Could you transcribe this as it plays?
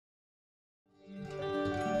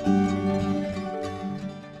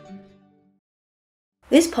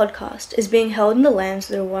This podcast is being held in the lands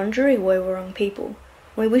of the Wurundjeri Woiwurrung people, and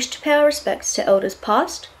we wish to pay our respects to elders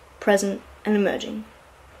past, present, and emerging.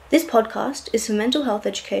 This podcast is for mental health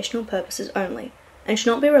educational purposes only, and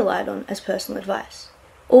should not be relied on as personal advice.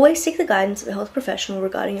 Always seek the guidance of a health professional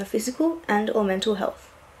regarding your physical and/or mental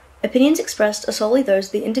health. Opinions expressed are solely those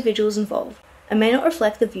of the individuals involved, and may not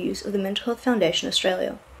reflect the views of the Mental Health Foundation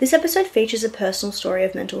Australia. This episode features a personal story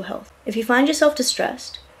of mental health. If you find yourself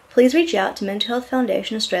distressed, please reach out to Mental Health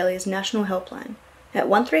Foundation Australia's national helpline at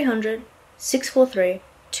 1300 643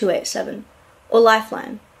 287 or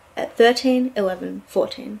Lifeline at 13 11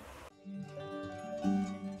 14.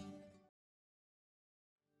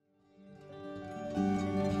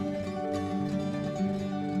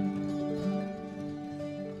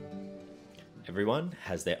 Everyone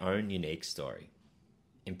has their own unique story.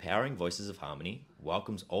 Empowering Voices of Harmony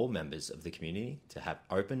welcomes all members of the community to have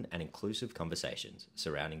open and inclusive conversations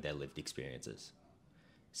surrounding their lived experiences.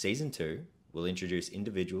 Season 2 will introduce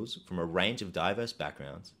individuals from a range of diverse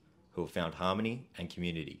backgrounds who have found harmony and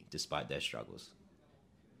community despite their struggles.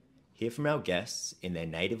 Hear from our guests in their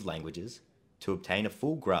native languages to obtain a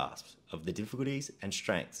full grasp of the difficulties and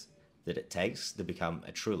strengths that it takes to become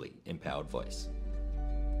a truly empowered voice.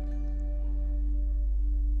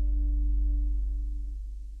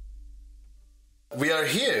 We are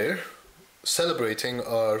here celebrating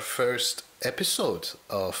our first episode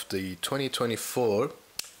of the 2024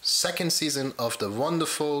 second season of the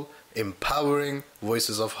wonderful, empowering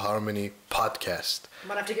Voices of Harmony podcast. I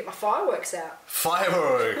might have to get my fireworks out.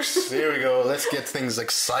 Fireworks! Here we go. Let's get things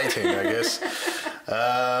exciting, I guess.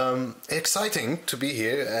 Exciting to be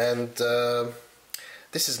here, and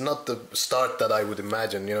this is not the start that I would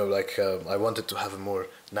imagine. I wanted to have a more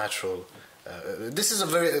natural... this is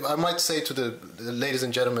I might say to the ladies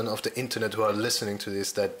and gentlemen of the internet who are listening to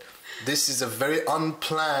this, that this is a very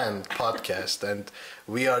unplanned podcast, and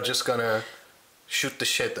we are just gonna shoot the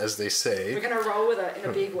shit, as they say. We're gonna roll with it in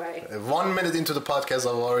a big way. 1 minute into the podcast,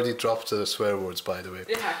 I've already dropped the swear words, by the way.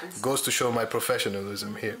 It happens. Goes to show my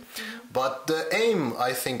professionalism here. But the aim,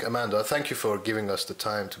 I think, Amanda, thank you for giving us the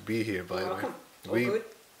time to be here, by the way. All good.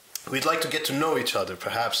 We'd like to get to know each other,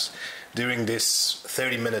 perhaps, during this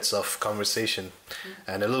 30 minutes of conversation,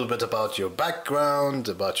 and a little bit about your background,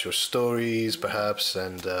 about your stories, perhaps,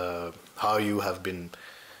 and how you have been...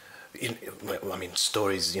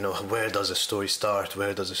 stories, where does a story start,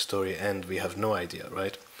 where does a story end? We have no idea,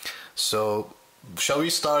 right? So... shall we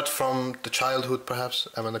start from the childhood, perhaps,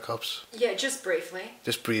 Amanda Cops? Yeah, just briefly.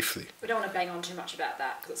 Just briefly. We don't want to bang on too much about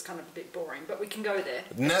that because it's kind of a bit boring, but we can go there.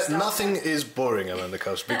 Nothing is boring, Amanda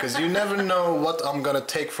Cops, because you never know what I'm going to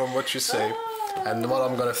take from what you say and what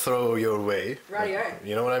I'm going to throw your way. Radio.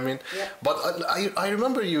 You know what I mean? Yeah. But I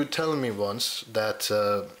remember you telling me once that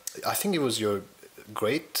I think it was your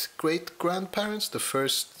great-grandparents, the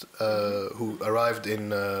first who arrived in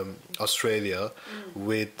Australia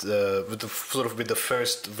with the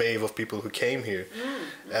first wave of people who came here,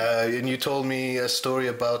 and you told me a story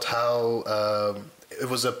about how it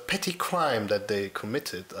was a petty crime that they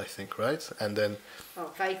committed, I think, right? And then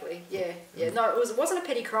vaguely, yeah. No, it wasn't a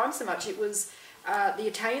petty crime so much. It was the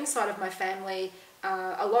Italian side of my family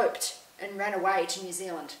eloped and ran away to New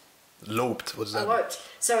Zealand. Eloped? What's that? Eloped.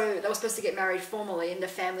 So they were supposed to get married formally, and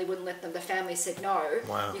the family wouldn't let them. The family said no,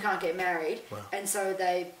 You can't get married. Wow. And so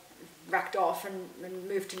they racked off and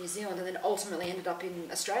moved to New Zealand, and then ultimately ended up in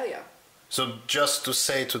Australia. So just to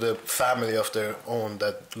say to the family of their own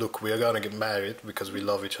that, look, we are going to get married because we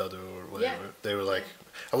love each other or whatever, they were like...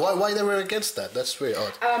 Why they were against that? That's very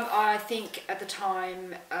odd. I think at the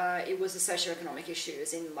time it was a socioeconomic issue,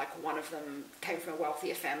 as in one of them came from a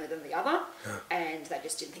wealthier family than the other, and they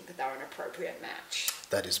just didn't think that they were an appropriate match.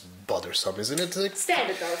 That is bothersome, isn't it?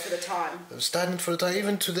 Standard though for the time. Standard for the time,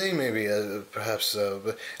 even today maybe, perhaps.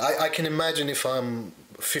 But I can imagine if I'm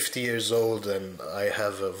 50 years old and I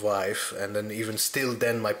have a wife, and then even still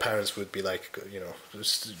then my parents would be like,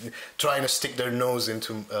 just trying to stick their nose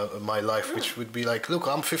into my life, which would be like, look,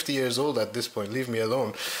 I'm 50 years old at this point, leave me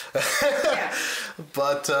alone. Yeah.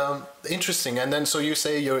 But interesting. And then so you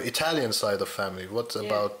say your Italian side of family. What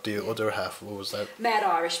about the other half? What was that? Mad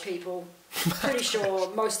Irish people. Pretty sure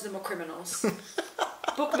most of them are criminals.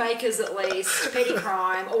 Bookmakers, at least. Petty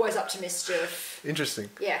crime, always up to mischief. Interesting.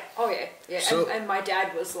 Yeah. Oh, yeah. So, and my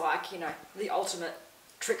dad was like, the ultimate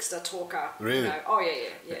trickster, talker. Really? Oh,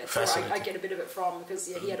 yeah. So I get a bit of it from, because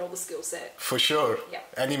he had all the skill set. For sure. Yeah.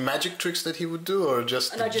 Any magic tricks that he would do, or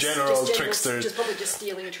just general trickster? Probably just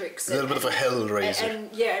stealing tricks. A little bit of a hellraiser.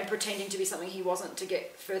 And pretending to be something he wasn't to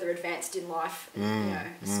get further advanced in life.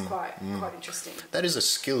 It's quite interesting. That is a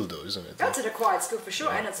skill, though, isn't it? That's an acquired skill for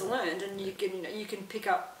sure, and it's learned, and you can pick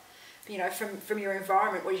up from your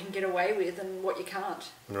environment, what you can get away with and what you can't.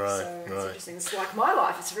 Right, so it's right. interesting. It's like my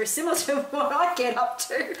life. It's very similar to what I get up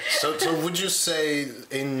to. So would you say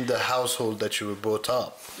in the household that you were brought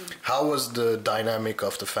up, how was the dynamic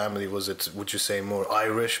of the family? Was it, would you say, more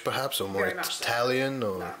Irish perhaps, or more Very much so. Italian,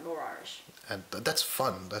 or? No, more Irish. And that's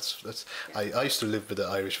fun. That's. I used to live with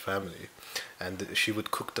an Irish family, and she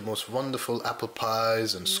would cook the most wonderful apple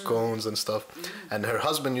pies and scones and stuff. And her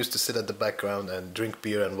husband used to sit at the background and drink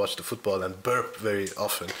beer and watch the football and burp very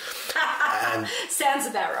often. And sounds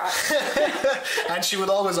about right. and she would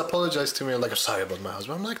always apologize to me, like, sorry about my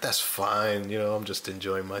husband. I'm like, that's fine, I'm just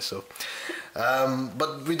enjoying myself.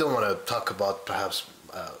 But we don't want to talk about perhaps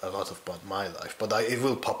a lot about my life, but it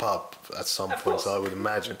will pop up at some point, so I would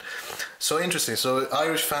imagine. So interesting. So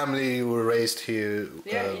Irish family, you were raised here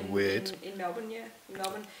in Melbourne. In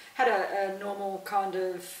Melbourne, had a normal kind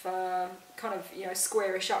of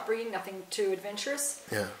squarish upbringing, nothing too adventurous.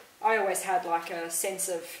 Yeah. I always had like a sense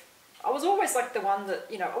of, I was always like the one that,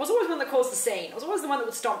 I was always the one that caused the scene. I was always the one that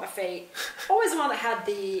would stomp my feet. Always the one that had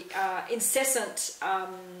the incessant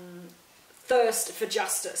thirst for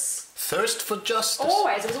justice. Thirst for justice?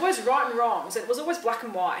 Always. It was always right and wrong. So it was always black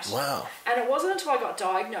and white. Wow. And it wasn't until I got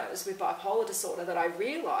diagnosed with bipolar disorder that I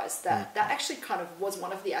realised that that actually kind of was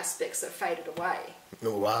one of the aspects that faded away.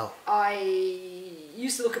 Oh, wow. I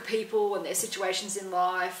used to look at people and their situations in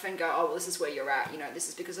life and go, oh, well, this is where you're at. This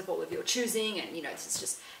is because of all of your choosing, and, this is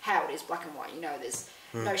just how it is, black and white. There's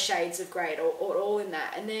no shades of grey at all in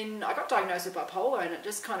that. And then I got diagnosed with bipolar, and it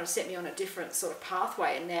just kind of set me on a different sort of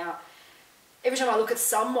pathway. And now every time I look at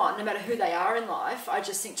someone, no matter who they are in life, I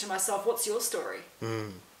just think to myself, what's your story?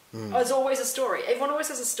 There's always a story. Everyone always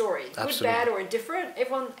has a story. Absolutely. Good, bad, or indifferent.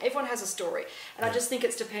 Everyone has a story. And I just think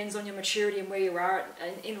it depends on your maturity and where you are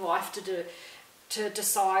in life to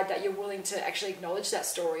decide that you're willing to actually acknowledge that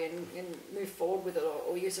story and move forward with it,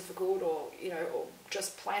 or use it for good, or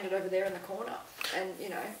just plant it over there in the corner. And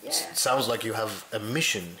It sounds like you have a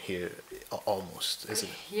mission here, almost, isn't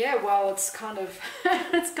it? Yeah, well, it's kind of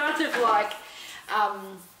it's kind of like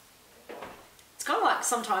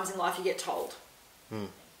sometimes in life you get told.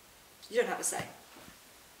 You don't have a say.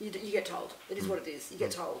 You get told. It is what it is. You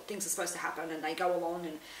get told things are supposed to happen, and they go along,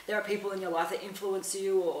 and there are people in your life that influence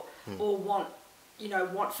you or want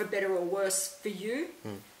for better or worse for you.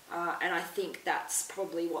 And I think that's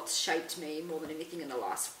probably what's shaped me more than anything in the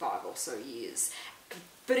last 5 or so years.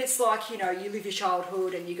 But it's like, you live your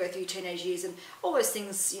childhood and you go through your teenage years, and all those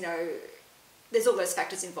things, there's all those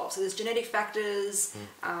factors involved. So there's genetic factors,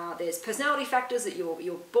 there's personality factors that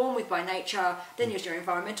you're born with by nature, then there's your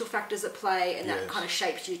environmental factors at play, and that kind of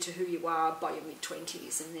shapes you to who you are by your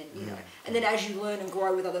mid-20s. And then, and then as you learn and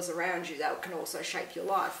grow with others around you, that can also shape your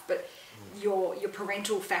life. But your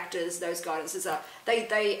parental factors, those guidances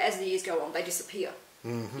they as the years go on, they disappear.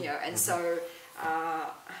 And so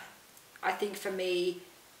I think for me,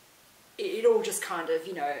 it all just kind of,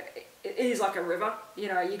 it is like a river.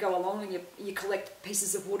 You go along and you collect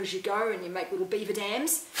pieces of wood as you go, and you make little beaver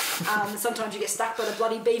dams. Sometimes you get stuck by the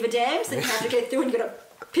bloody beaver dams, then you have to get through and you got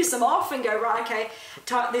to piss them off and go, right, okay,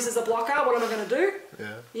 this is a blocker, what am I going to do?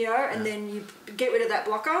 And then you get rid of that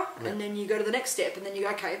blocker, and then you go to the next step, and then you go,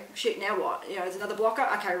 okay, shit, now what? There's another blocker?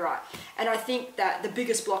 Okay, right. And I think that the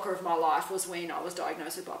biggest blocker of my life was when I was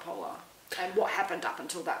diagnosed with bipolar, and what happened up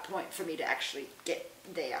until that point for me to actually get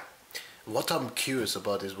there. What I'm curious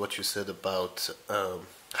about is what you said about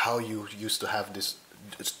how you used to have this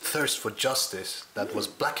thirst for justice that was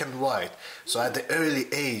black and white. So at the early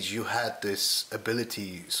age, you had this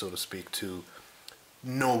ability, so to speak, to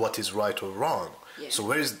know what is right or wrong. Yeah. So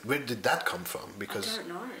where did that come from? Because I don't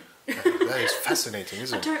know. That is fascinating,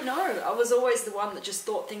 isn't it? I don't know. I was always the one that just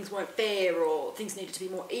thought things weren't fair, or things needed to be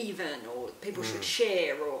more even, or people should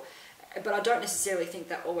share, but I don't necessarily think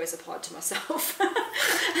that always applied to myself.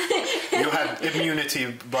 You had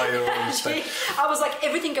immunity by your own state. I was like,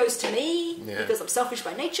 everything goes to me because I'm selfish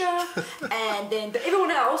by nature, but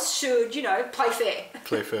everyone else should, play fair.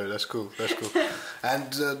 Play fair. That's cool.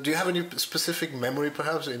 And do you have any specific memory,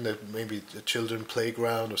 perhaps, in maybe a children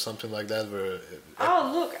playground or something like that, where?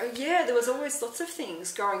 There was always lots of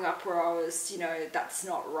things growing up where I was, that's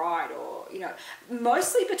not right, or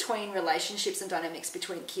mostly between relationships and dynamics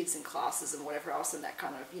between kids and classes and whatever else, and that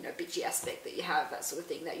kind of bitchy aspect that you have, that sort of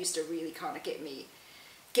thing, that used to really kind of get me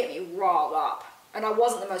riled up. And I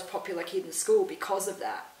wasn't the most popular kid in school because of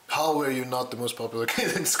that. How were you not the most popular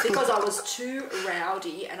kid in school? Because I was too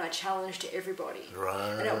rowdy and I challenged everybody.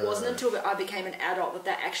 Right. And it wasn't until I became an adult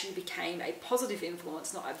that actually became a positive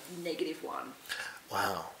influence, not a negative one.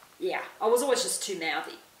 Wow. Yeah, I was always just too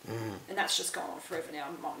mouthy. And that's just gone on forever now.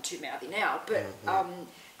 I'm too mouthy now. But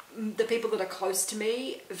the people that are close to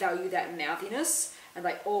me value that mouthiness, and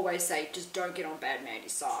they always say, just don't get on bad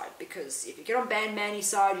Mandy's side, because if you get on bad Mandy's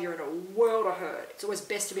side, you're in a world of hurt. It's always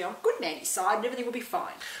best to be on good Mandy's side, and everything will be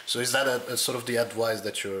fine. So is that a sort of the advice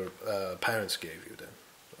that your parents gave you then?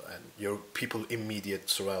 And your people immediate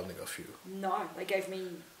surrounding of you? No, they gave me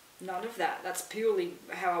none of that. That's purely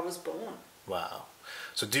how I was born. Wow.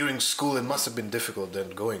 So during school it must have been difficult then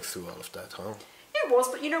going through all of that, huh? It was,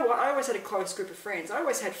 but you know what? I always had a close group of friends. I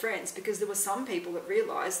always had friends because there were some people that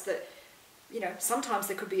realised that, you know, sometimes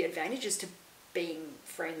there could be advantages to being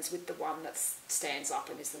friends with the one that stands up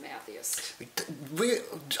and is the mouthiest.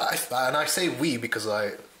 And I say we because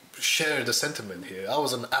I share the sentiment here. I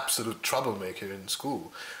was an absolute troublemaker in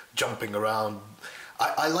school, jumping around.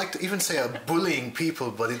 I like to even say bullying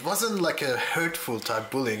people, but it wasn't like a hurtful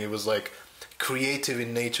type bullying. It was like creative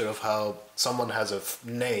in nature of how someone has a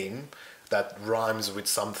name that rhymes with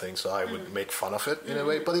something, so I would make fun of it in a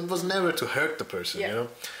way, but it was never to hurt the person, you know.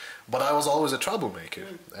 But I was always a troublemaker,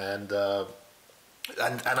 and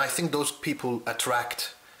I think those people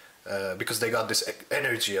attract because they got this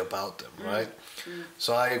energy about them, right?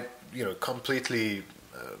 So I, you know, completely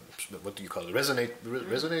what do you call it?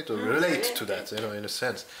 Resonate or relate to that, you know, in a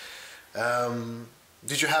sense.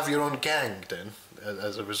 Did you have your own gang then,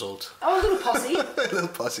 as a result? Oh, a little posse. A little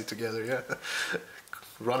posse together, yeah.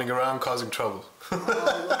 Running around causing trouble.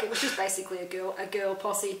 Oh, look, it was just basically a girl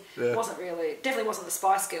posse. Yeah. It definitely wasn't the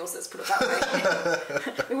Spice Girls, let's put it that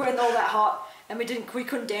way. We weren't all that hot, and we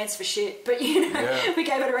couldn't dance for shit, but you know, we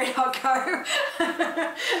gave it a red hot go.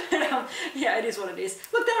 Yeah, it is what it is.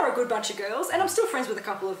 Look, they are a good bunch of girls, and I'm still friends with a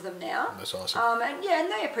couple of them now. That's awesome. And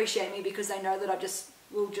they appreciate me because they know that I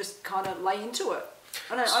will just kind of lay into it.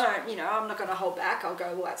 I don't, you know, I'm not going to hold back. I'll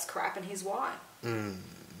go, well, that's crap, and here's why.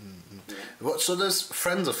 So there's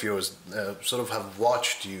friends of yours sort of have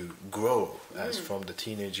watched you grow as from the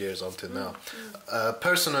teenage years until now.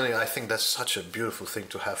 Personally, I think that's such a beautiful thing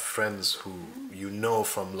to have friends who you know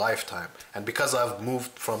from lifetime. And because I've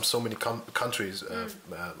moved from so many countries,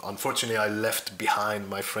 unfortunately, I left behind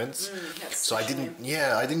my friends. So I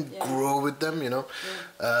didn't grow with them, you know.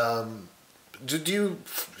 Did you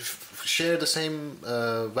share the same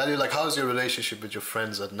value? Like, how's your relationship with your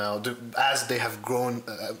friends now, as they have grown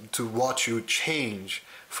to watch you change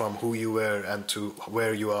from who you were and to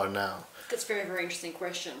where you are now? That's a very, very interesting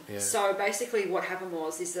question. Yeah. So basically what happened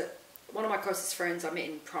is that one of my closest friends I met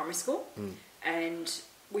in primary school, and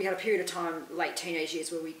we had a period of time, late teenage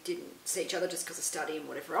years, where we didn't see each other just because of study and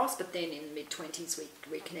whatever else, but then in the mid-20s we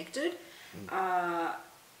reconnected.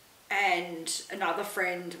 And another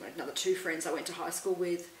two friends I went to high school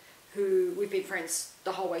with, who we've been friends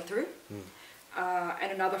the whole way through.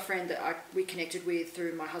 And another friend that we connected with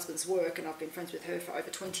through my husband's work, and I've been friends with her for over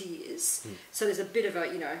 20 years. So there's a bit of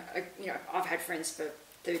I've had friends for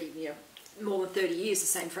 30, more than 30 years, the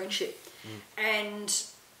same friendship. And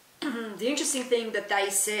the interesting thing that they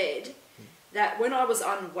said, that when I was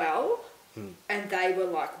unwell, and they were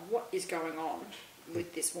like, what is going on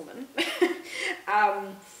with this woman?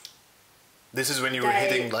 This is when you were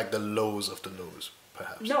hitting like the lows of the lows,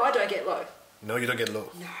 perhaps. No, I don't get low. No, you don't get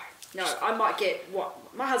low. No, I might get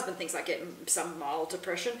my husband thinks I get some mild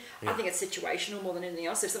depression. I think it's situational more than anything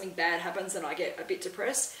else. If something bad happens, then I get a bit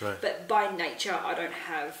depressed. Right. But by nature, I don't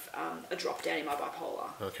have a drop down in my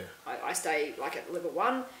bipolar. Okay. I stay like at level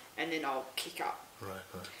 1, and then I'll kick up. Right.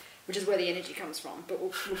 Which is where the energy comes from, but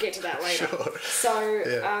we'll get to that later. Sure. So,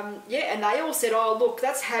 and they all said, oh, look,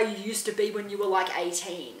 that's how you used to be when you were like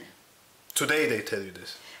 18. Today they tell you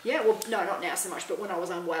this? Yeah, well, no, not now so much, but when I was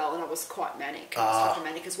unwell and I was quite manic, I was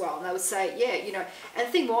hypomanic as well, and they would say, and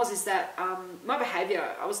the thing is that my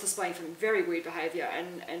behaviour, I was displaying some very weird behaviour,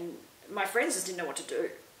 and my friends just didn't know what to do.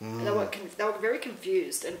 And they were very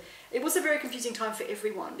confused, and it was a very confusing time for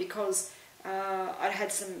everyone, because I'd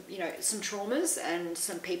had some traumas, and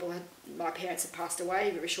my parents had passed away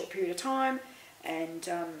in a very short period of time, and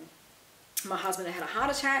my husband had a heart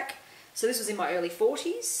attack. So this was in my early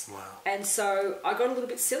 40s. Wow. And so I got a little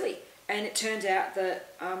bit silly. And it turned out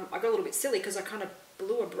that I got a little bit silly because I kind of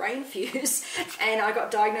blew a brain fuse and I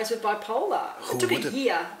got diagnosed with bipolar. It took a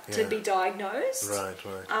year to be diagnosed. Right.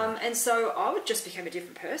 And so I just became a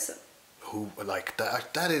different person.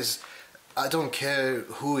 That is, I don't care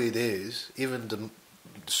who it is, even the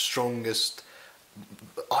strongest,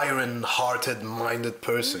 iron-hearted, minded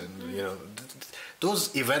person,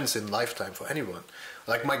 those events in lifetime for anyone.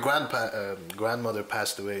 Like my grandmother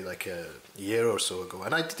passed away like a year or so ago,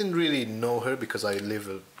 and I didn't really know her because I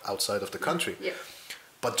live outside of the country. Yeah.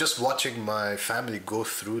 But just watching my family go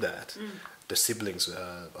through that, the siblings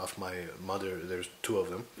of my mother, there's 2 of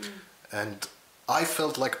them, and I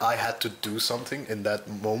felt like I had to do something in that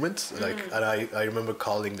moment. And I remember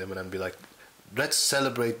calling them and I'd be like, let's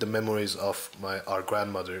celebrate the memories of our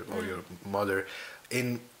grandmother or your mother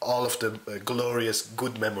in all of the glorious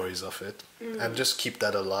good memories of it, and just keep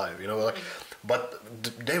that alive, but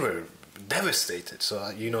they were devastated. So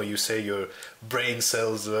you say your brain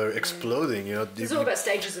cells were exploding. It's all about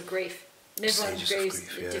stages of grief. And everyone Stages of grieves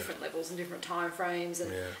grief, at different levels and different time frames, and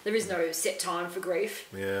there is no set time for grief.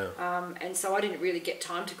 And so I didn't really get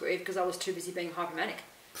time to grieve because I was too busy being hypomanic.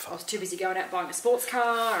 I was too busy going out buying a sports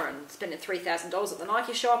car and spending $3,000 at the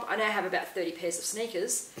Nike shop. I now have about 30 pairs of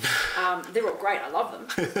sneakers. They're all great. I love them.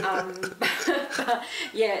 But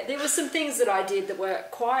yeah, there were some things that I did that were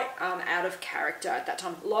quite out of character at that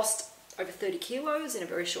time. Lost over 30 kilos in a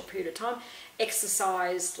very short period of time.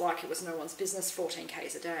 Exercised like it was no one's business, 14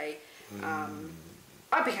 Ks a day.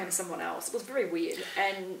 I became someone else. It was very weird.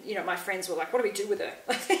 And, my friends were like, what do we do with her?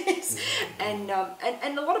 And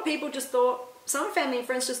a lot of people just thought, some family and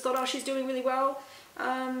friends just thought, oh, she's doing really well.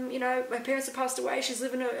 My parents have passed away. She's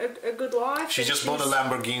living a good life. She just bought a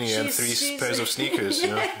Lamborghini and 3 pairs of sneakers.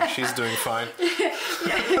 She's doing fine.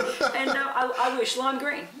 And I wish lime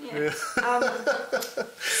green.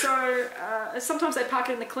 So sometimes they park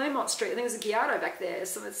it in the Claremont Street. I think there's a Giotto back there,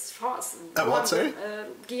 so it's hot. What, sorry?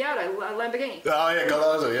 Giotto, Lamborghini. Oh yeah,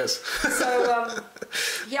 Gallardo, yes. So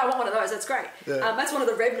I want one of those. That's great. Yeah. That's one of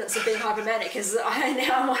the remnants of being hypomanic. Is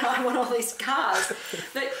I want all these cars.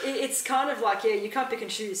 But it's kind of like you can't pick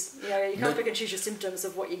and choose. You can't pick and choose your symptoms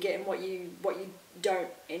of what you get and what you don't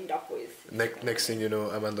end up with. Next thing you know,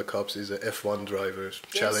 Amanda Cobbs is a F1 driver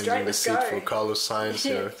challenging the seat for Carlos Sainz.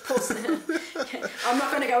 Of course. I'm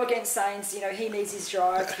not going to go against Sainz. He needs his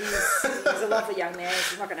drive. He's a lovely young man.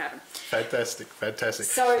 It's not going to happen. Fantastic.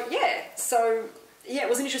 So it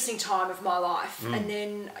was an interesting time of my life. And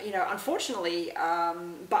then, unfortunately,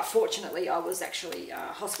 but fortunately, I was actually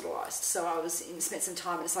hospitalised. So I spent some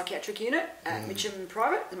time in a psychiatric unit at Mitcham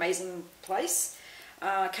Private, amazing place.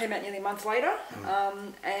 Came out nearly a month later,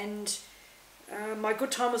 and my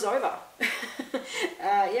good time was over.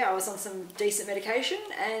 I was on some decent medication,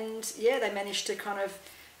 and they managed to kind of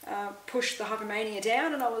push the hypomania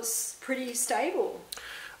down, and I was pretty stable.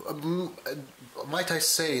 Might I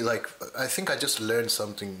say, I think I just learned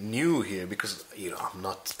something new here, because I'm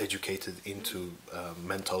not educated into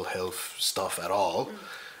mental health stuff at all.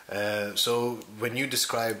 So when you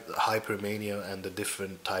describe hypermania and the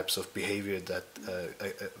different types of behavior that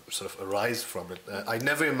sort of arise from it, I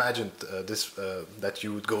never imagined that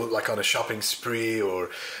you would go on a shopping spree or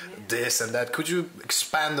this and that. Could you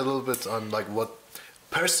expand a little bit on what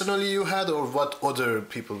personally you had, or what other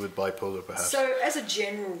people with bipolar perhaps? So as a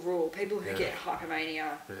general rule, people who get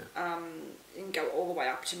hypomania and go all the way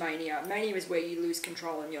up to mania. Mania is where you lose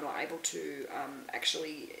control and you're not able to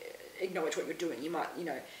actually acknowledge what you're doing. You might,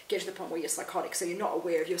 get to the point where you're psychotic, so you're not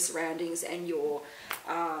aware of your surroundings, and you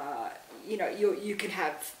can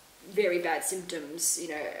have very bad symptoms,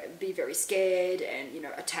 be very scared and,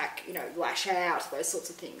 attack, lash out, those sorts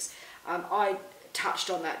of things. I touched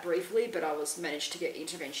on that briefly, but I managed to get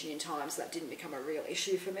intervention in time, so that didn't become a real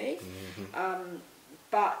issue for me.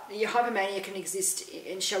 But your hypomania can exist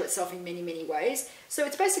and show itself in many, many ways. So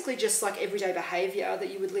it's basically just like everyday behaviour that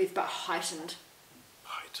you would live, but heightened.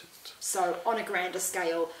 So on a grander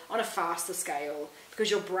scale, on a faster scale, because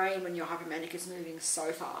your brain, when you're hypomanic, is moving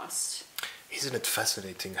so fast. Isn't it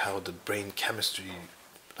fascinating how the brain chemistry,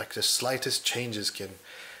 the slightest changes can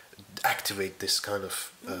activate this kind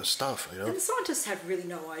of stuff, And the scientists have really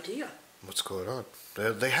no idea what's going on.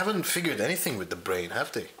 They haven't figured anything with the brain,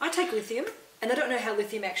 have they? I take lithium, and I don't know how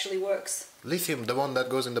lithium actually works. Lithium, the one that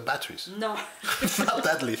goes in the batteries? No. Not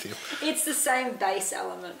that lithium. It's the same base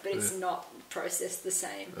element, but it's not processed the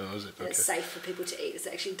same. Oh, is it? Okay. And it's safe for people to eat. It's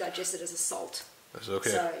actually digested as a salt. That's okay.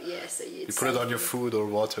 So you put it on your food or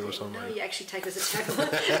water or something. No, you actually take it as a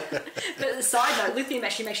tablet. But as a side note, lithium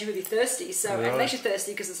actually makes you really thirsty. So it makes you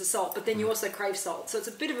thirsty because it's a salt, but then you also crave salt. So it's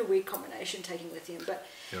a bit of a weird combination taking lithium, but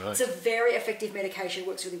it's a very effective medication. It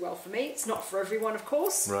works really well for me. It's not for everyone, of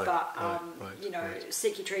course, but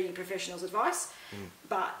seek your treating professional's advice.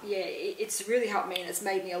 But it's really helped me, and it's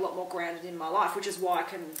made me a lot more grounded in my life, which is why I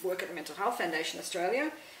can work at the Mental Health Foundation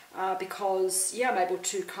Australia, because I'm able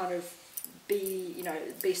to kind of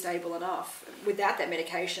be stable enough. Without that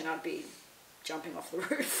medication, I'd be jumping off the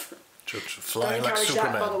roof. Flying like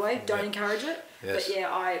Superman. That, by the way. Don't encourage it. Yes.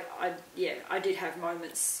 But I did have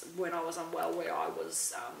moments when I was unwell where I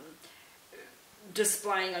was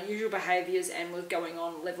displaying unusual behaviours and was going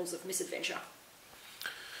on levels of misadventure.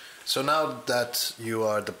 So now that you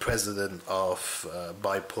are the president of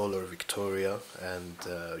Bipolar Victoria, and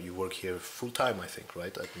you work here full time, I think,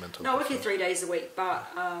 right, at Mental No, I work Health? here 3 days a week, but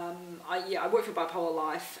I work for Bipolar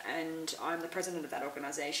Life, and I'm the president of that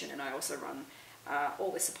organisation, and I also run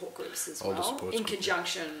all the support groups as well, in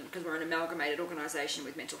conjunction, because we're an amalgamated organisation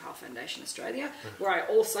with Mental Health Foundation Australia, where I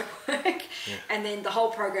also work. And then the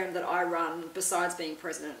whole program that I run, besides being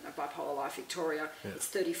president of Bipolar Life Victoria, it's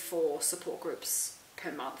 34 support groups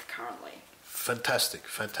per month currently. Fantastic,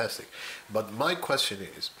 fantastic. But my question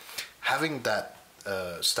is, having that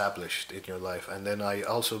established in your life, and then I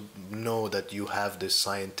also know that you have this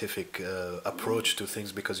scientific approach to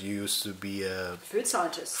things because you used to be a food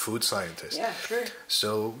scientist. Yeah, true.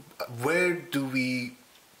 So where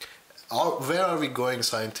are we going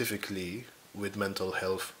scientifically with mental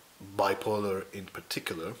health, bipolar in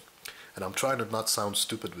particular? And I'm trying to not sound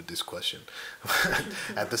stupid with this question.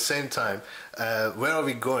 At the same time, where are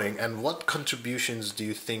we going, and what contributions do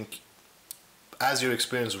you think, as your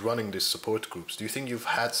experience running these support groups, do you think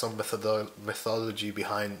you've had some methodology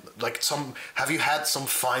behind, like have you had some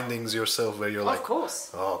findings yourself where you're like, of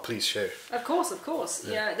course. Oh, please share. Of course.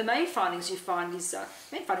 Yeah. The main findings you find is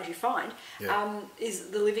is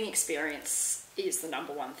the living experience is the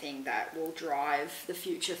number one thing that will drive the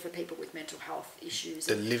future for people with mental health issues.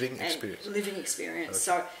 Living experience. Okay.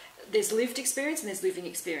 So there's lived experience and there's living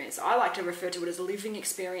experience. I like to refer to it as a living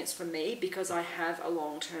experience for me because I have a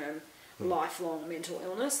long-term lifelong mental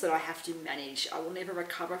illness that I have to manage. I will never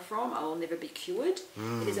recover from. I will never be cured.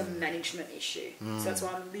 It is a management issue. So that's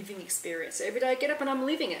why I'm living experience. So every day I get up and I'm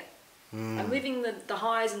living it. I'm living the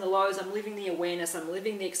highs and the lows. I'm living the awareness. I'm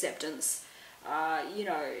living the acceptance.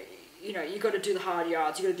 You got to do the hard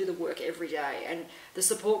yards. You got to do the work every day. And the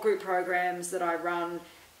support group programs that I run,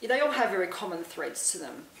 they all have very common threads to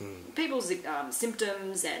them. People's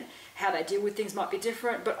symptoms and how they deal with things might be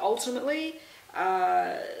different, but ultimately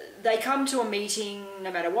they come to a meeting,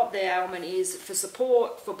 no matter what their ailment is, for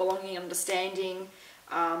support, for belonging, understanding,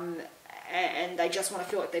 and they just want to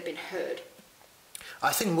feel like they've been heard.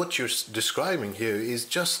 I think what you're describing here is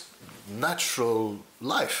just natural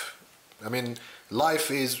life. I mean,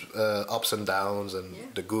 life is ups and downs, and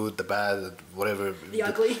the good, the bad, whatever. The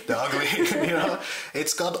ugly. The ugly,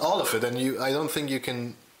 It's got all of it, and I don't think you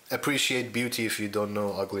can appreciate beauty if you don't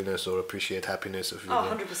know ugliness, or appreciate happiness if you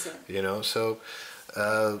don't. 100%. So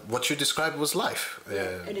what you described was life.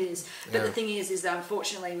 Yeah, it is. But the thing is that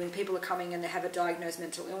unfortunately when people are coming and they have a diagnosed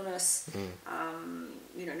mental illness,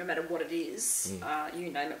 no matter what it is,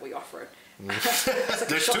 you name it, we offer it. Like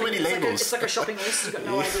there's too many labels. It's like a shopping list. You've got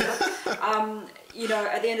no idea.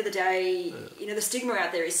 At the end of the day, the stigma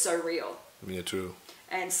out there is so real. Yeah, true.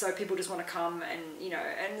 And so people just want to come and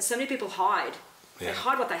and so many people hide. Yeah. They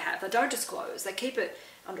hide what they have. They don't disclose. They keep it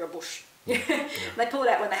under a bush. They pull it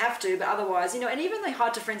out when they have to, but otherwise, and even they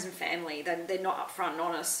hide to friends and family. They're not upfront and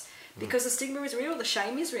honest because the stigma is real. The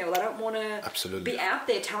shame is real. They don't want to be out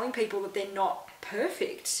there telling people that they're not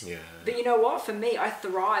perfect. Yeah. But you know what? For me, I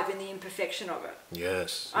thrive in the imperfection of it.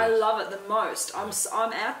 Yes. I love it the most.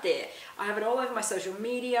 I'm out there. I have it all over my social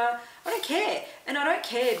media. I don't care, and I don't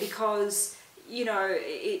care because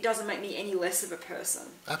it doesn't make me any less of a person.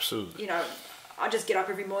 Absolutely. I just get up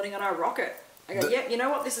every morning and I rock it. I go, you know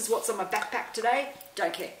what? This is what's on my backpack today.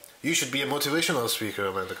 Don't care. You should be a motivational speaker,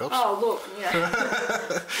 Amanda Cobbs. Oh, look,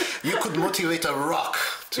 You could motivate a rock.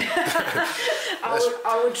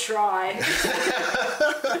 I would try.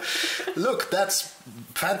 Look, that's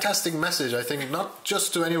fantastic message. I think not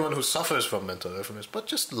just to anyone who suffers from mental illness, but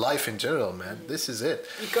just life in general, man. This is it.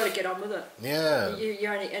 You've got to get on with it. Yeah.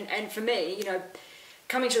 And for me,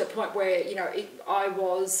 coming to the point where, I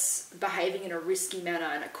was behaving in a risky manner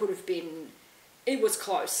and it was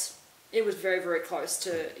close. It was very, very close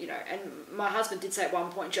to, and my husband did say at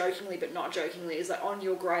one point, jokingly but not jokingly, is that on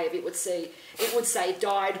your grave it would say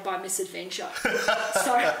died by misadventure.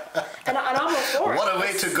 So, and I'm all for it. What a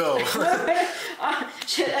way to go.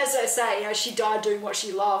 As I say, she died doing what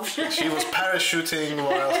she loved. She was parachuting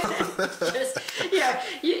while...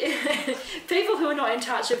 People who are not in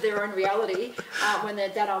touch with their own reality, when they're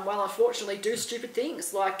that unwell, unfortunately do stupid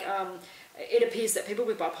things. Like, it appears that people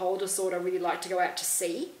with bipolar disorder really like to go out to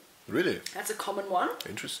sea. Really? That's a common one.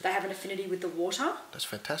 Interesting. They have an affinity with the water. That's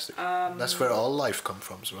fantastic. That's where all life comes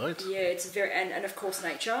from, right? Yeah, it's and of course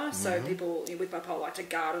nature. So people with bipolar like to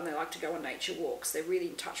garden. They like to go on nature walks. They're really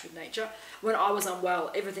in touch with nature. When I was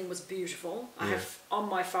unwell, everything was beautiful. I have on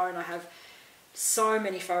my phone. I have so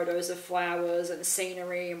many photos of flowers and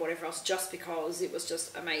scenery and whatever else just because it was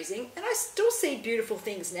just amazing. And I still see beautiful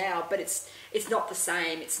things now, but it's not the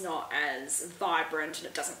same. It's not as vibrant, and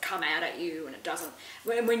it doesn't come out at you, and it doesn't...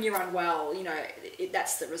 When you're unwell, you know,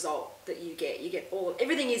 that's the result that you get. You get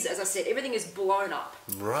everything is, as I said, everything is blown up.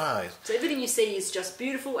 Right. So everything you see is just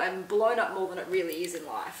beautiful and blown up more than it really is in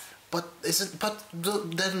life. But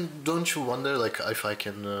then don't you wonder, like, if I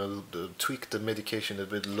can tweak the medication a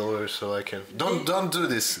bit lower so I can... Don't do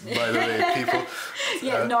this, by the way, people.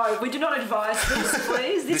 Yeah, no, we do not advise this,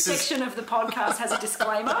 please. This section of the podcast has a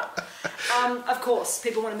disclaimer. Of course,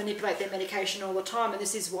 people want to manipulate their medication all the time, and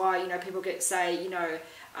this is why, you know, people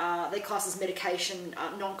they class as medication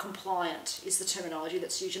non-compliant is the terminology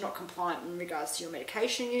that's used. You're not compliant in regards to your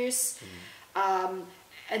medication use.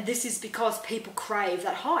 And this is because people crave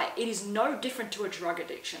that high. It is no different to a drug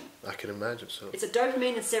addiction. I can imagine so. It's a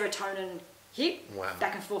dopamine and serotonin hit, wow.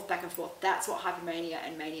 back and forth, back and forth. That's what hypomania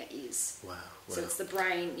and mania is. Wow. So it's the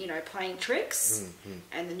brain, you know, playing tricks,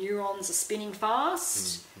 and the neurons are spinning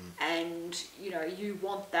fast, and, you know, you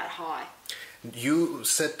want that high. You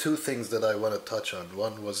said two things that I want to touch on.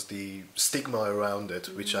 One was the stigma around it,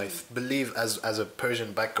 which I believe, as a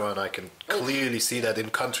Persian background, I can clearly see that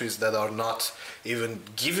in countries that are not even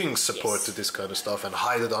giving support to this kind of stuff and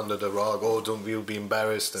hide it under the rug. Oh, we'll be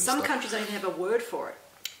embarrassed and Some stuff. countries don't even have a word for it.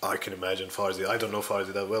 I can imagine Farsi. I don't know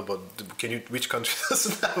Farsi that well, but which country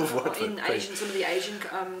doesn't have a word for it? Some of the Asian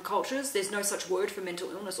cultures, there's no such word for mental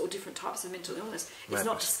illness or different types of mental illness. It's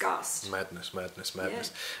not discussed. Madness. Yeah.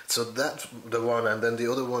 So that's the one, and then the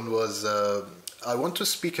other one was, I want to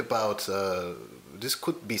speak about, this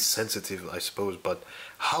could be sensitive, I suppose, but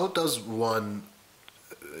how does one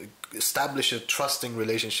establish a trusting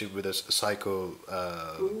relationship with a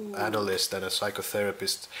psychoanalyst and a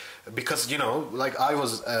psychotherapist? Because, you know, like I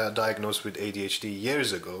was diagnosed with ADHD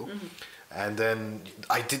years ago, and then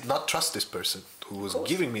I did not trust this person who was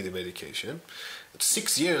giving me the medication.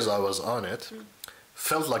 6 years I was on it,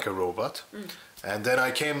 felt like a robot, and then I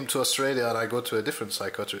came to Australia and I go to a different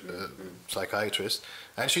psychiatrist,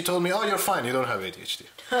 and she told me, oh, you're fine, you don't have ADHD.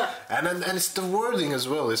 And it's the wording as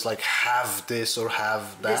well. It's like, have this or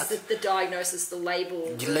have that. The diagnosis, the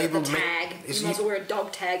label, the tag. You might as well wear a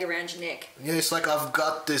dog tag around your neck. Yeah, it's like, I've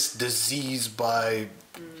got this disease by,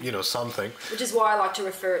 you know, something. Which is why I like to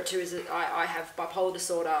refer it to as I have bipolar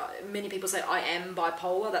disorder. Many people say I am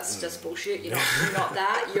bipolar. That's just bullshit. You're not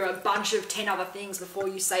that. You're a bunch of 10 other things before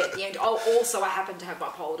you say at the end, oh, also I happen to have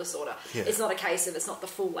bipolar disorder. Yeah. It's not a case of, it's not the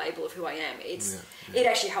full label of who I am. It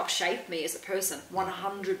actually helps shape me as a person.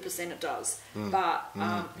 100% it does. But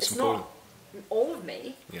it's not all of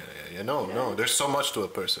me. No. There's so much to a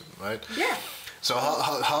person, right? Yeah. So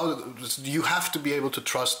how you have to be able to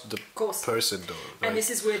trust the person, though, right? And this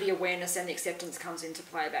is where the awareness and the acceptance comes into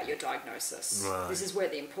play about your diagnosis. Right. This is where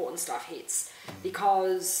the important stuff hits,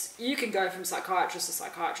 because you can go from psychiatrist to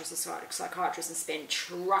psychiatrist to psychiatrist and spend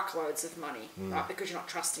truckloads of money, right? Because you're not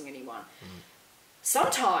trusting anyone.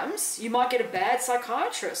 Sometimes you might get a bad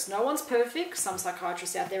psychiatrist. No one's perfect. Some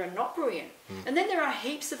psychiatrists out there are not brilliant. And then there are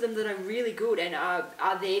heaps of them that are really good and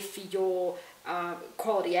are there for your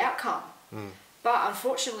quality outcome. But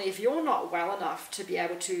unfortunately, if you're not well enough to be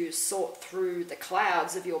able to sort through the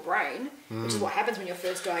clouds of your brain, which is what happens when you're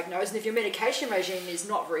first diagnosed, and if your medication regime is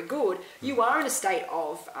not very good, you are in a state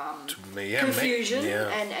of confusion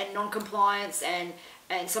and non-compliance and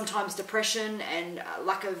sometimes depression and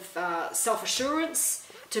lack of self-assurance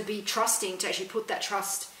to be trusting, to actually put that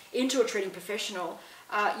trust into a treating professional.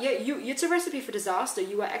 It's a recipe for disaster.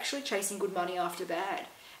 You are actually chasing good money after bad.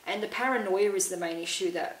 And the paranoia is the main issue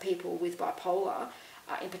that people with bipolar,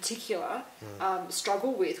 in particular,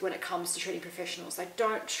 struggle with when it comes to treating professionals. They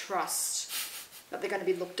don't trust that they're going to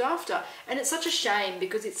be looked after. And it's such a shame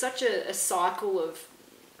because it's such a cycle of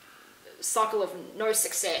no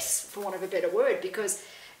success, for want of a better word, because,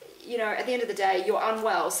 you know, at the end of the day, you're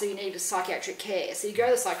unwell, so you need a psychiatric care. So you go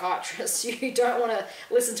to the psychiatrist, you don't want to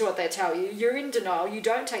listen to what they tell you, you're in denial, you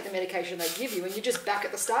don't take the medication they give you, and you're just back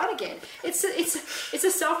at the start again. It's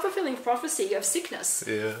a self-fulfilling prophecy of sickness.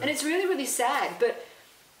 Yeah. And it's really, really sad. But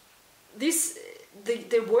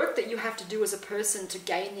the work that you have to do as a person to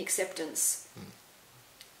gain the acceptance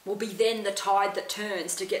will be then the tide that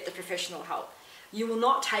turns to get the professional help. You will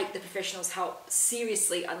not take the professional's help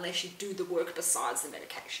seriously unless you do the work besides the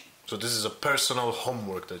medication. So this is a personal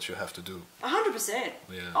homework that you have to do. 100%.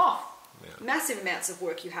 Massive amounts of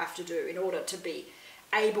work you have to do in order to be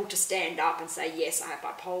able to stand up and say, yes, I have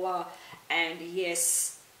bipolar, and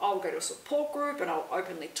yes, I'll go to a support group and I'll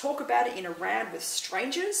openly talk about it in a round with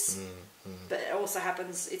strangers. But it also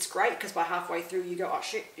happens, it's great because by halfway through you go, oh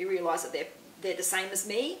shit, you realise that they're the same as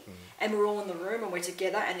me, and we're all in the room and we're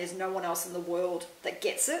together and there's no one else in the world that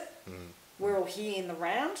gets it. We're all here in the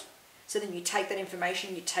round. So then you take that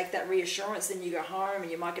information, you take that reassurance, then you go home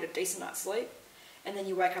and you might get a decent night's sleep. And then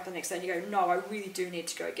you wake up the next day and you go, no, I really do need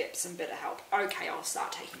to go get some better help. Okay, I'll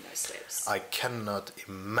start taking those steps. I cannot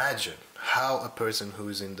imagine how a person who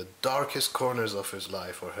is in the darkest corners of his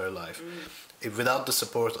life or her life, if without the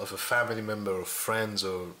support of a family member or friends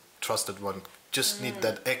or trusted one, just need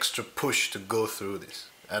that extra push to go through this.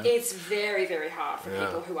 And it's very, very hard for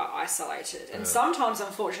people who are isolated. And sometimes,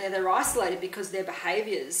 unfortunately, they're isolated because their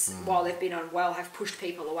behaviours, while they've been unwell, have pushed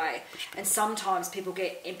people away. And sometimes people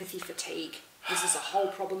get empathy fatigue. This is a whole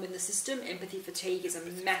problem in the system. Empathy fatigue is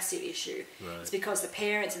a massive issue. Right. It's because the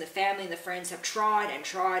parents and the family and the friends have tried and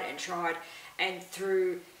tried and tried, and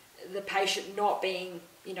through the patient not being,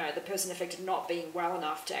 the person affected not being well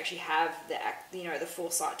enough to actually have the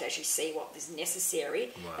foresight to actually see what is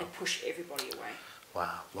necessary and push everybody away.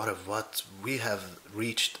 Wow, what we have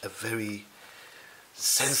reached a very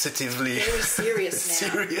sensitively very serious now.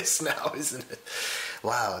 serious now, isn't it?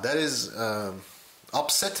 Wow, that is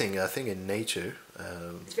upsetting, I think, in nature.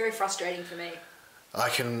 It's very frustrating for me.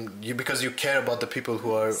 Because you care about the people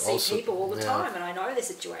who are see also people all the time, and I know their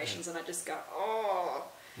situations, and I just go, oh,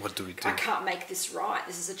 what do we do? I can't make this right.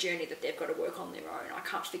 This is a journey that they've got to work on their own. I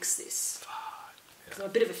can't fix this. I'm a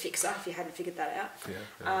bit of a fixer, if you hadn't figured that out.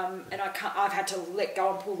 And I've had to let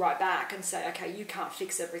go and pull right back and say, okay, you can't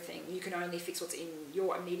fix everything. You can only fix what's in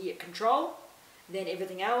your immediate control. Then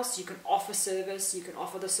everything else, you can offer service, you can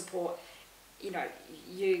offer the support. You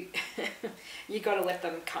got to let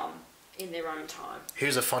them come in their own time.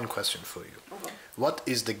 Here's a fun question for you. Okay. What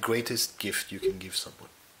is the greatest gift you can give someone?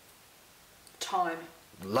 Time.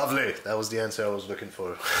 Lovely. That was the answer I was looking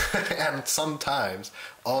for. And sometimes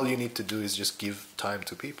all you need to do is just give time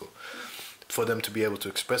to people for them to be able to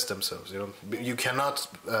express themselves. You cannot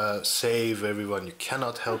save everyone. You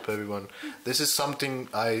cannot help everyone. This is something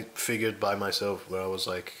I figured by myself, where I was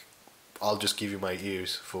like, I'll just give you my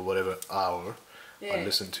ears for whatever hour I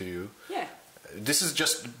listen to you. Yeah. This is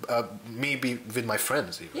just me with my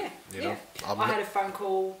friends even. Yeah. I had a phone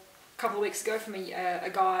call a couple of weeks ago from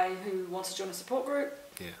a guy who wants to join a support group.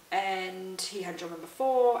 Yeah. And he hadn't joined one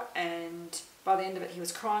before, and by the end of it he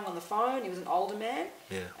was crying on the phone. He was an older man.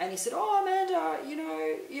 Yeah. And he said, oh, Amanda,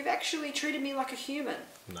 you've actually treated me like a human.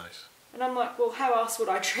 Nice. And I'm like, well, how else would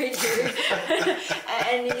I treat you?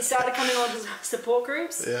 And he started coming on to support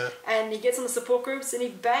groups. Yeah. And he gets on the support groups and he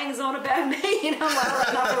bangs on about me. And I'm like, all right,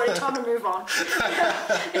 enough already, time to move on.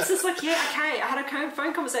 It's just like, yeah, okay, I had a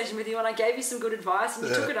phone conversation with you and I gave you some good advice and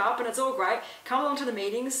you took it up and it's all great. Come along to the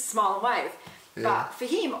meetings, smile and wave. Yeah. But for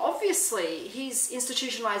him, obviously, his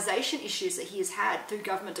institutionalisation issues that he has had through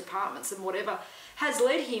government departments and whatever has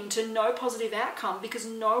led him to no positive outcome because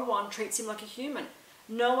no one treats him like a human.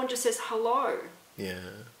 No one just says, hello,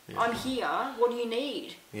 I'm here, what do you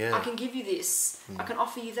need? I can give you this, I can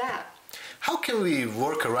offer you that. How can we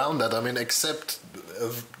work around that? I mean, except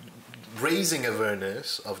raising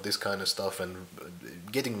awareness of this kind of stuff and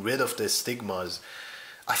getting rid of the stigmas.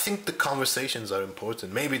 I think the conversations are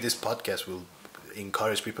important. Maybe this podcast will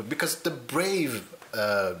encourage people, because the brave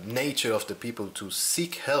nature of the people to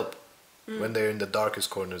seek help when they're in the darkest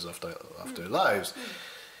corners of their lives,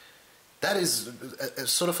 that is a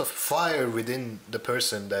sort of a fire within the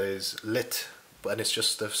person that is lit, and it's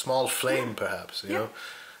just a small flame, perhaps, you know,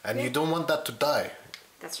 and you don't want that to die.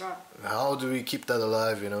 That's right. How do we keep that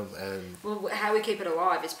alive, And well, how we keep it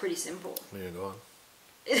alive is pretty simple. Yeah, go on.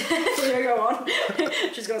 Yeah, go on.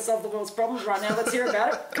 She's going to solve the world's problems right now. Let's hear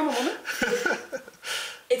about it. Come on, woman.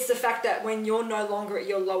 It's the fact that when you're no longer at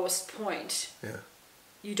your lowest point,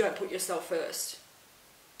 you don't put yourself first.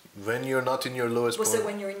 When you're not in your lowest point. So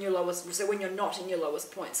when you're not in your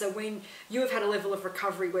lowest point. So when you have had a level of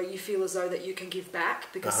recovery where you feel as though that you can give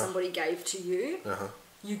back because somebody gave to you,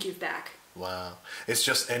 you give back. Wow. It's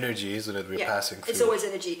just energy, isn't it? We're passing through. It's always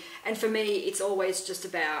energy. And for me, it's always just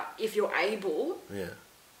about, if you're able,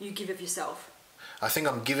 you give of yourself. I think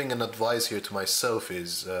I'm giving an advice here to myself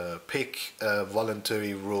is pick a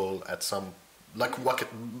voluntary role at some,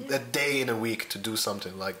 a day in a week to do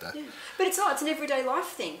something like that. Yeah. But it's not, it's an everyday life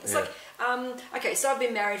thing. It's like, okay, so I've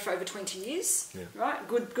been married for over 20 years, right?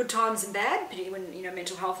 Good times and bad, particularly when,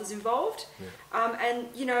 mental health is involved. And,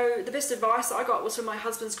 the best advice I got was from my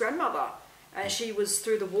husband's grandmother. She was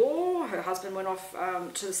through the war. Her husband went off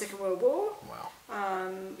to the Second World War. Wow.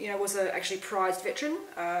 Was actually prized veteran.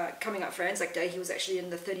 Coming up for Anzac Day, he was actually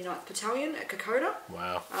in the 39th Battalion at Kokoda.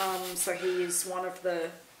 Wow. So he is one of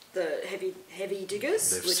the heavy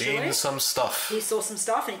diggers. They've literally seen some stuff. He saw some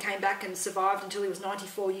stuff and he came back and survived until he was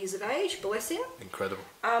 94 years of age. Bless him. Incredible.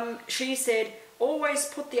 She said, always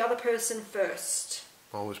put the other person first.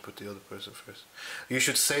 Always put the other person first. You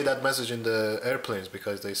should say that message in the airplanes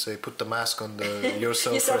because they say put the mask on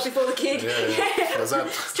yourself Yourself first. before the kid. Yeah.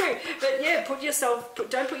 It's true. But yeah,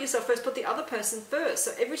 don't put yourself first, put the other person first.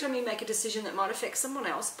 So every time you make a decision that might affect someone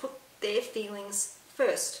else, put their feelings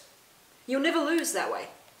first. You'll never lose that way.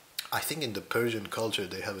 I think in the Persian culture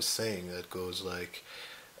they have a saying that goes like,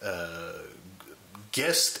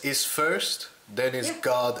 guest is first, then is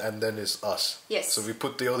God, and then is us. Yes. So we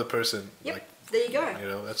put the other person like, there you go. You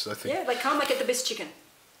know, that's, I think. Yeah, they come, they get the best chicken.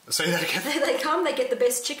 Say that again. They come, they get the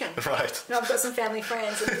best chicken. Right. And I've got some family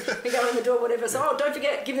friends, and we go in the door, whatever. So, oh, don't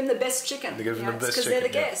forget, give them the best chicken. They give them the best because chicken. they're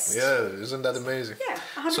the guests. Yeah, isn't that amazing? Yeah,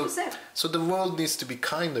 100%. So the world needs to be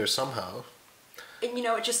kinder somehow. And you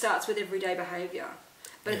know, it just starts with everyday behaviour.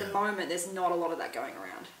 But at the moment, there's not a lot of that going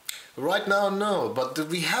around. Right now, no, but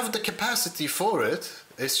we have the capacity for it.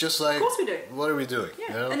 It's just like, of course we do. What are we doing? Yeah,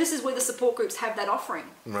 you know? and this is where the support groups have that offering.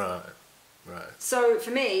 Right, right. So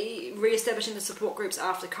for me, re-establishing the support groups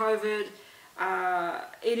after COVID,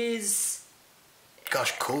 it is...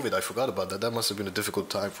 Gosh, COVID, I forgot about that. That must have been a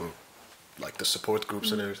difficult time for like the support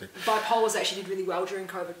groups and everything. Bipolars actually did really well during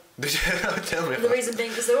COVID. Did you tell me? The reason being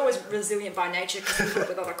because they're always resilient by nature because they put up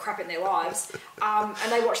with other crap in their lives,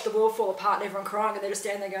 and they watch the world fall apart and everyone crying, and they're just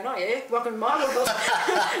standing there going, "Oh yeah, welcome to my world."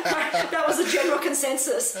 That was the general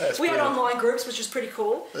consensus. We had online groups, which was pretty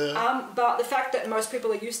cool, but the fact that most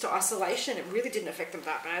people are used to isolation, it really didn't affect them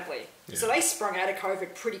that badly. Yeah. So they sprung out of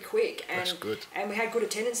COVID pretty quick, and that's good. And we had good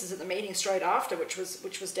attendances at the meeting straight after, which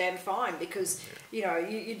was damn fine because you know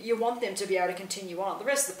you want them to be able to continue on. The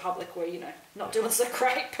rest of the public were not doing so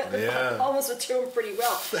great, but the bipolars were doing pretty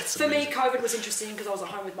well. That's For amazing. me, COVID was interesting because I was at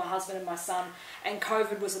home with my husband and my son, and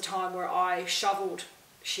COVID was a time where I shoveled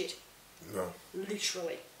shit. No.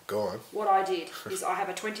 Literally. Go on. What I did is I have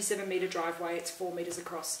a 27-metre driveway, it's 4 metres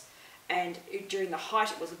across, and during the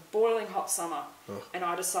height, it was a boiling hot summer, and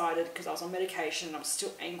I decided, because I was on medication and I was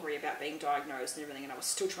still angry about being diagnosed and everything, and I was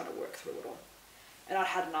still trying to work through it all, and I'd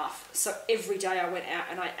had enough. So every day I went out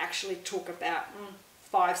and I actually took about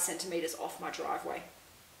 5 centimetres off my driveway,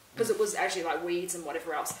 because it was actually like weeds and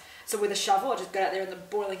whatever else. So with a shovel, I'd just go out there in the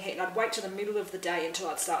boiling heat, and I'd wait till the middle of the day until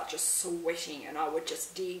I'd start just sweating, and I would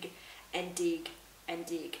just dig and dig and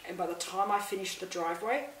dig. And by the time I finished the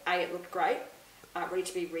driveway, it looked great, ready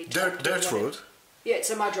to be retopped. Dirt road? Yeah,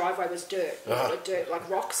 so my driveway was dirt, dirt like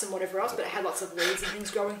rocks and whatever else, but it had lots of weeds and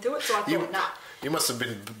things growing through it. So I thought, nah. You must have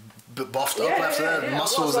been buffed up after that. Yeah.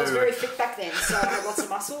 Muscles. I was very fit back then, so I had lots of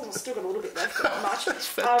muscles. I still got a little bit left, but not much. That's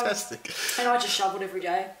fantastic. And I just shoveled every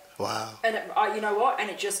day. Wow. And you know what? And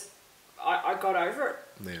it just, I got over it.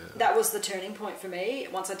 Yeah. That was the turning point for me.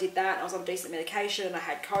 Once I did that, I was on decent medication, and I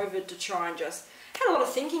had COVID to try and just had a lot of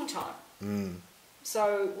thinking time.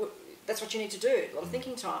 So that's what you need to do. A lot of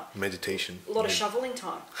thinking time. Meditation. A lot of shoveling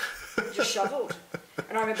time. Just shoveled.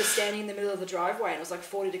 And I remember standing in the middle of the driveway, and it was like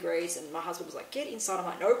 40 degrees, and my husband was like, "Get inside." I'm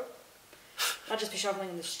like, "Nope." I'd just be shoveling,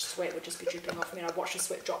 and the sweat would just be dripping off me, and I'd watch the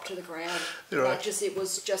sweat drop to the ground. Right. Like it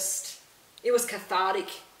was cathartic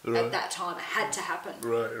at that time. It had to happen.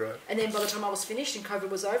 Right. And then by the time I was finished and COVID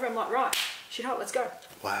was over, I'm like, right, shit hot, let's go.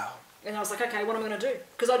 Wow. And I was like, okay, what am I going to do?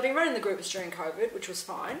 Because I'd been running the groups during COVID, which was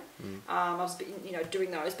fine. I was, doing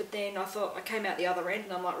those. But then I thought, I came out the other end,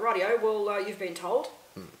 and I'm like, rightio, well, you've been told.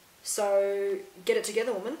 So get it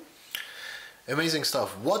together, woman. Amazing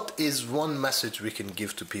stuff. What is one message we can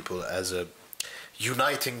give to people as a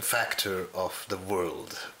uniting factor of the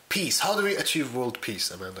world? Peace. How do we achieve world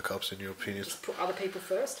peace, Amanda Cops, in your opinion? Just put other people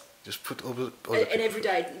first. Just put other And every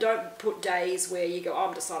day, don't put days where you go,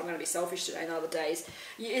 I'm deciding I'm going to be selfish today, and other days.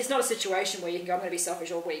 It's not a situation where you can go, I'm going to be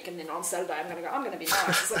selfish all week, and then on Saturday I'm going to be nice.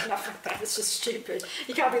 It's like, nothing like that. It's just stupid.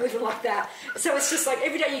 You can't be living like that. So it's just like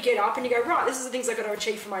every day you get up and you go, right, this is the things I've got to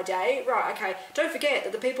achieve for my day. Right, okay. Don't forget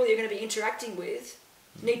that the people you're going to be interacting with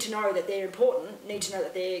need to know that they're important, need to know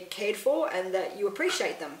that they're cared for, and that you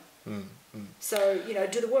appreciate them. So,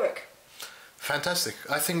 do the work. Fantastic.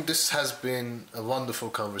 I think this has been a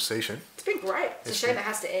wonderful conversation. It's been great. It's a shame it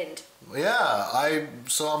has to end. Yeah,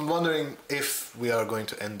 so I'm wondering if we are going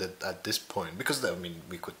to end it at this point, because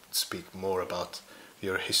we could speak more about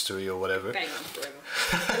your history or whatever. Bang on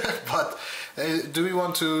forever. But do we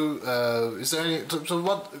want to? Is there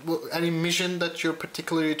any mission that you're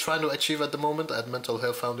particularly trying to achieve at the moment at Mental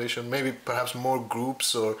Health Foundation? Maybe perhaps more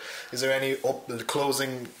groups, or is there any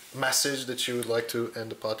closing message that you would like to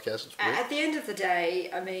end the podcast with? At the end of the day,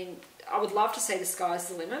 I would love to say the sky's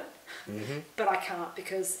the limit, but I can't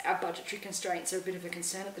because our budgetary constraints are a bit of a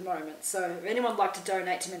concern at the moment. So if anyone would like to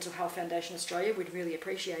donate to Mental Health Foundation Australia, we'd really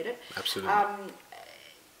appreciate it. Absolutely.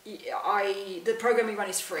 The program we run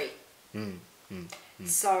is free.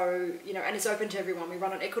 So, and it's open to everyone. We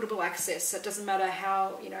run on equitable access. So it doesn't matter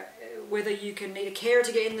how, whether you can need a carer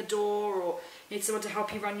to get in the door or need someone to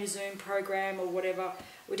help you run your Zoom program or whatever.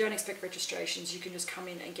 We don't expect registrations. You can just come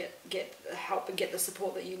in and get help and get the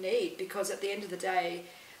support that you need, because at the end of the day,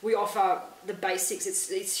 we offer the basics.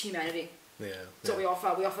 It's humanity. Yeah. That's what we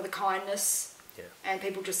offer. We offer the kindness. Yeah. And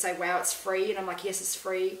people just say, wow, it's free. And I'm like, yes, it's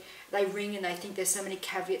free. They ring and they think there's so many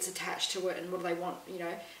caveats attached to it. And what do they want?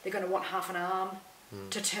 They're going to want half an arm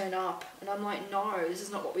to turn up. And I'm like, no, this is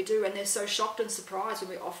not what we do. And they're so shocked and surprised when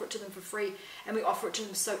we offer it to them for free. And we offer it to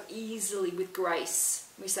them so easily with grace.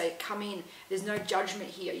 We say, come in. There's no judgment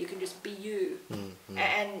here. You can just be you.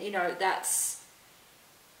 And, that's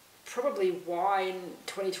probably why in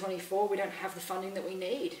 2024 we don't have the funding that we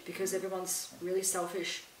need, because everyone's really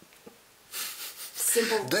selfish.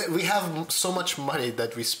 Simple. We have so much money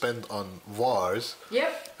that we spend on wars.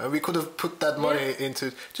 Yep. We could have put that money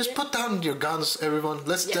into... Just put down your guns, everyone.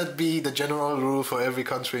 Let's that be the general rule for every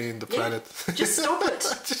country in the planet. Just stop it.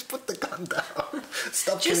 Just put the gun down.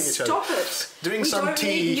 Stop killing Just each other. stop it. Drink some don't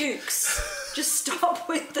tea. Need nukes. Just stop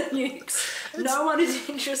with the nukes. No one is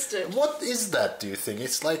interested. What is that, do you think?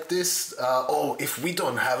 It's like this, if we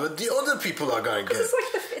don't have it, the other people are going to get it.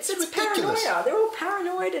 It's ridiculous. Paranoia. They're all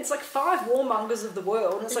paranoid. It's like 5 warmongers of the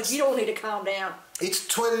world. And it's like, you all need to calm down. It's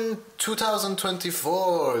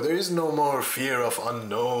 2024. There is no more fear of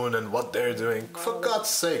unknown and what they're doing. No, for God's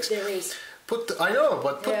sakes. There is. Put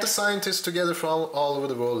the scientists together from all over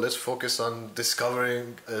the world. Let's focus on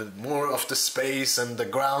discovering more of the space and the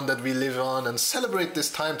ground that we live on, and celebrate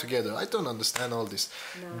this time together. I don't understand all this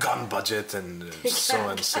gun budget and so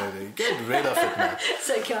and so. Get rid of it, man. It's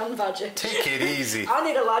a gun budget. Take it easy. I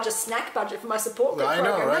need a larger snack budget for my support group program.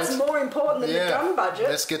 Know, right? That's more important than the gun budget.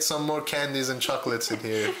 Let's get some more candies and chocolates in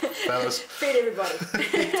here, fellas. Feed everybody.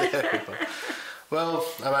 Feed everybody. Well,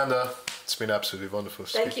 Amanda, it's been absolutely wonderful.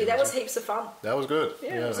 Thank you. That was heaps of fun. That was good.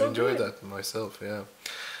 Yeah, I enjoyed that myself. Yeah.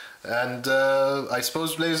 And I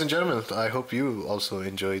suppose, ladies and gentlemen, I hope you also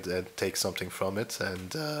enjoyed and take something from it.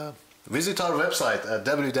 And visit our website at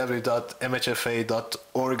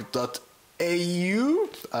www.mhfa.org.au.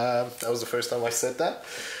 That was the first time I said that.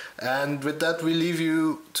 And with that, we leave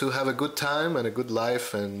you to have a good time and a good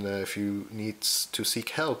life. And if you need to seek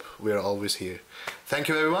help, we are always here. Thank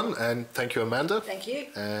you, everyone. And thank you, Amanda. Thank you.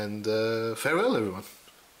 And farewell, everyone.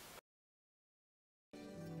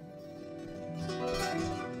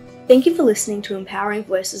 Thank you for listening to Empowering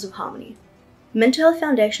Voices of Harmony. Mental Health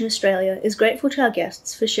Foundation Australia is grateful to our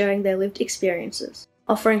guests for sharing their lived experiences,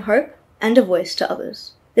 offering hope and a voice to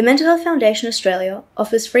others. The Mental Health Foundation Australia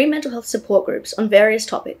offers free mental health support groups on various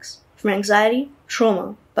topics, from anxiety,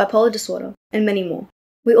 trauma, bipolar disorder, and many more.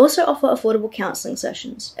 We also offer affordable counselling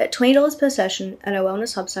sessions at $20 per session at our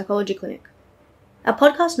Wellness Hub Psychology Clinic. Our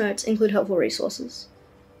podcast notes include helpful resources.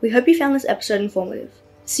 We hope you found this episode informative.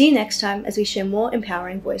 See you next time as we share more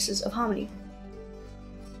empowering voices of harmony.